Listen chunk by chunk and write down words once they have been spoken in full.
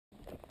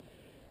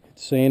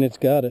saying it's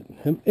got it.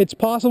 It's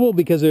possible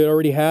because it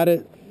already had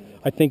it.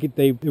 I think it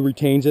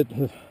retains it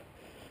for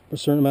a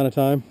certain amount of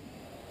time.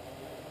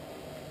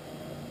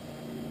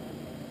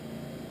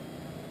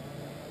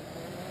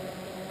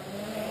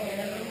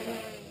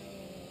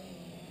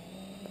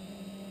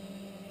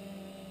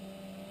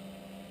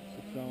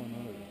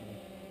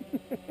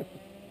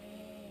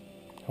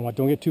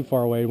 Don't get too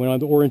far away. We don't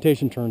have the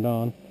orientation turned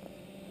on.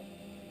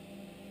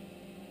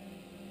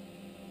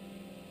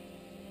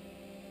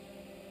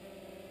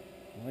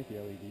 I like the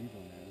LEDs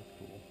on there. That's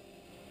cool.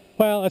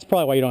 Well, that's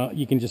probably why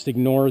you can just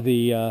ignore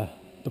the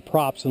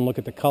props and look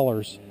at the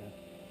colors.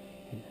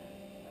 Yeah.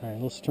 All right,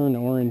 let's turn the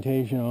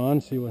orientation on.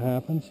 See what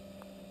happens.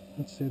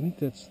 Let's see. I think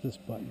that's this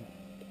button.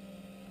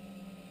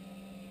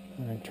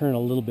 All right, turn it a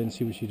little bit and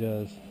see what she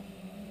does.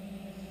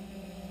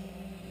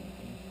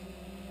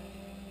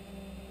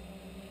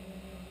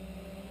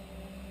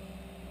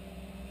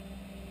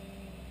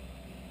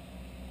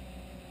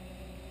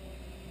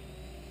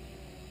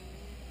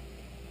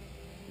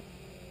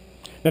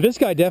 Now this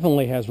guy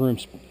definitely has room.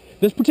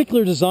 This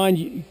particular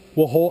design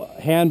will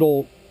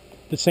handle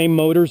the same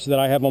motors that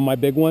I have on my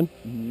big one,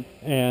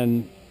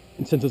 and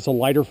since it's a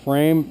lighter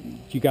frame,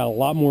 you got a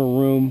lot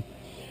more room.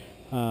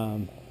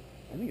 I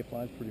think it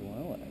flies pretty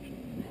well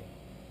actually.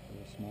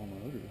 Those small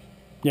motors.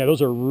 Yeah,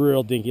 those are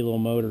real dinky little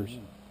motors.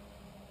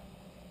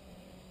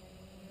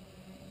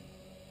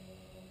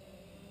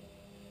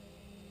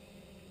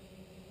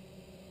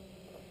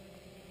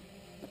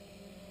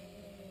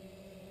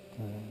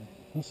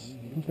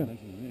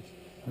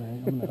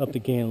 I'm going to up the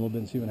gain a little bit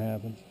and see what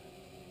happens.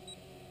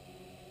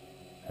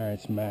 All right,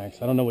 it's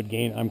max. I don't know what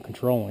gain I'm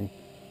controlling.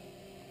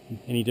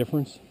 Any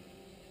difference?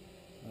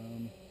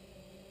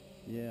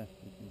 Yeah,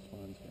 it's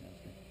fine.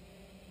 Faster.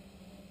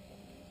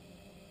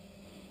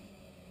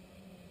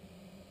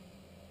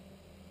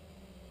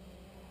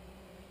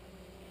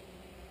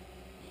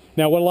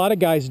 Now, what a lot of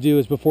guys do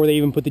is before they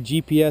even put the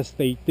GPS,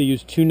 they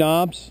use two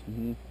knobs,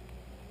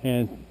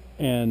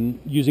 and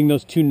using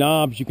those two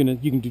knobs, you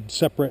can do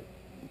separate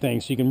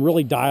things. So you can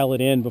really dial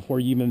it in before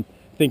you even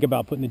think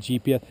about putting the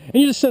GPS.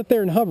 And you just sit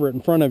there and hover it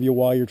in front of you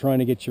while you're trying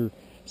to get your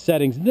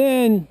settings.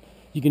 Then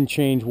you can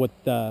change what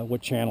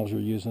channels you're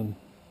using.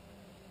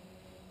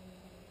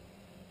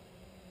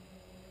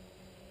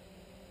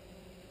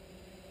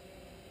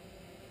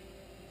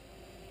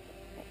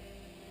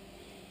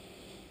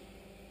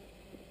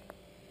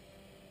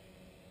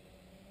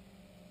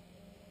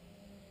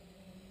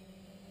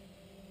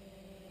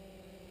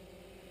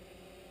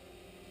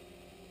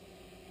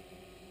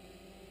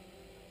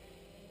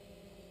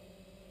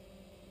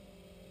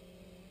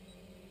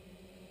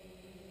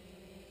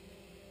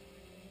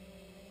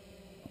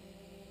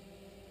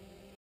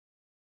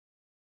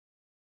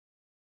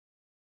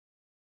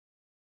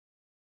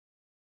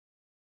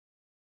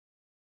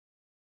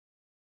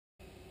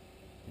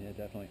 Yeah,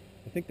 definitely.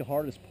 I think the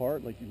hardest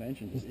part, like you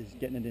mentioned, is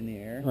getting it in the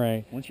air.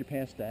 Right. Once you're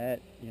past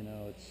that,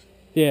 it's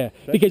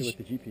especially because with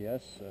the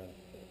GPS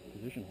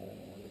position hold.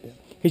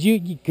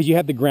 Because you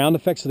have the ground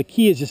effect, so the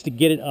key is just to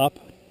get it up.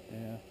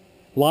 Yeah.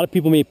 A lot of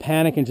people may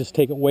panic and just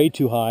take it way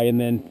too high, and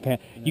then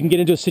you can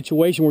get into a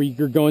situation where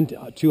you're going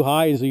too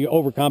high, and so you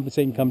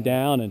overcompensate and come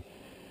down. And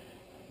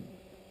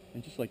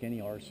just like any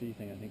RC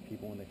thing, I think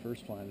people when they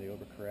first fly, they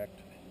overcorrect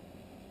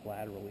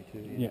laterally too.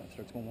 It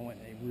starts going one way,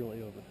 and they really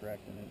overcorrect,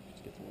 and it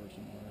just gets worse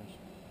and worse.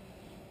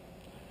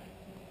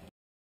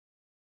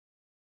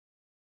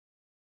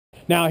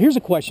 Now, here's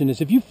a question: is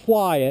if you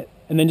fly it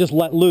and then just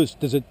let loose,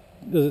 does it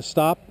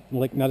stop?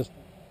 Like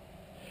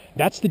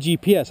that's the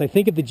GPS. I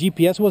think if the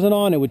GPS wasn't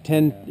on, it would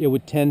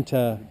tend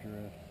to.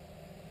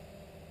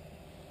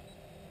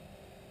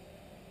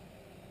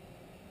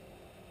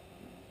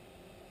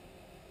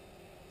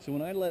 So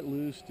when I let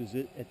loose, does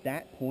it at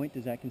that point?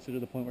 Does that consider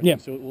the point where?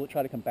 So will it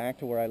try to come back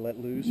to where I let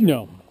loose?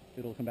 No.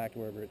 It'll come back to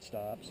wherever it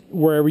stops.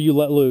 Wherever you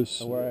let loose.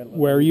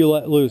 Wherever you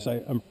let loose.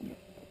 I'm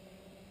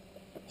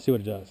see what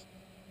it does.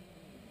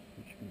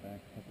 Come back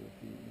a couple of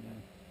feet.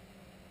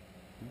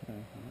 Yeah. Okay.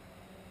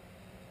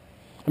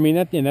 I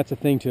mean that's a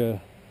thing to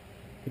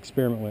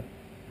experiment with.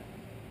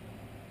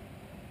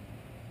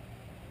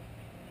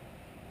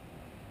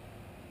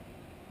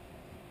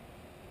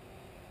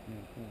 Yeah,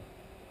 cool.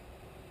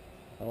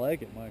 I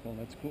like it, Michael.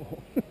 That's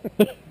cool.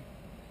 Very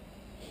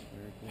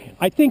cool.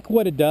 I think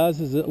what it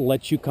does is it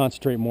lets you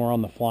concentrate more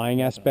on the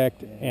flying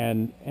aspect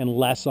and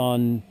less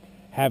on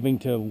having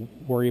to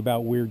worry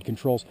about weird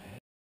controls.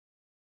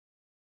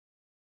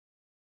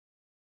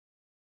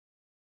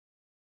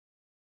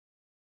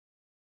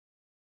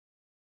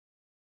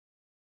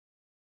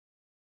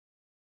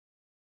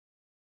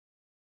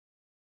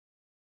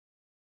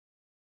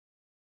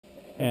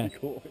 That'd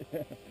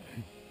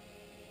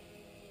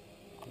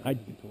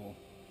be cool.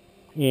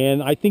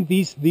 And I think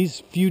these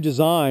few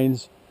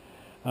designs,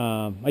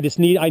 I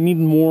need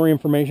more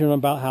information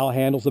about how it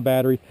handles the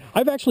battery.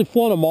 I've actually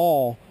flown them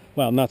all.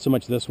 Well, not so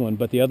much this one,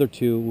 but the other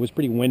two. It was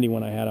pretty windy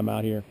when I had them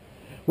out here.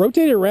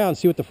 Rotate it around,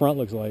 see what the front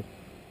looks like.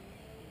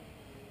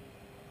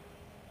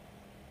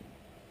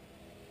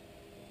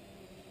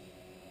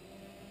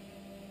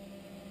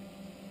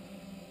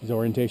 Is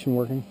orientation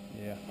working?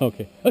 Yeah.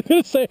 Okay. I was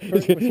gonna say.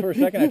 For a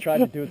second, I tried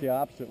to do it the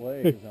opposite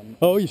way. 'Cause I'm,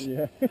 Oh,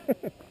 yeah.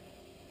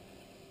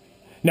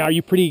 Now, are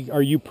you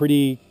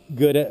pretty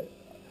good at?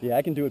 Yeah,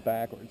 I can do it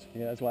backwards.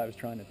 Yeah, that's why I was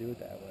trying to do it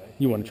that way.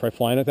 You want to try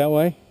flying it that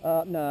way?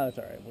 No, that's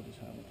all right. We'll just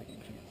have taking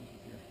chances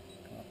with your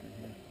copter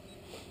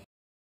here.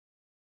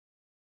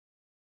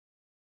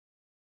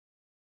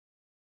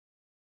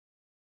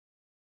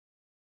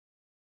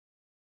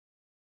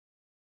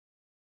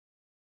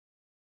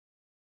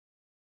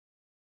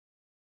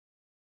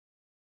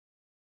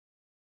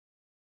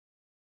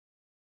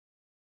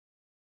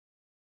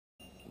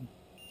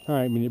 All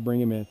right, we need to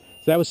bring him in.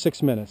 So that was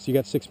 6 minutes. You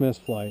got 6 minutes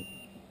flight.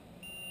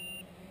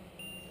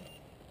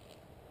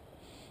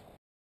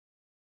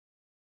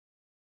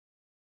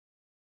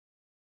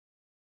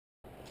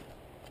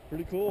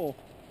 Pretty cool.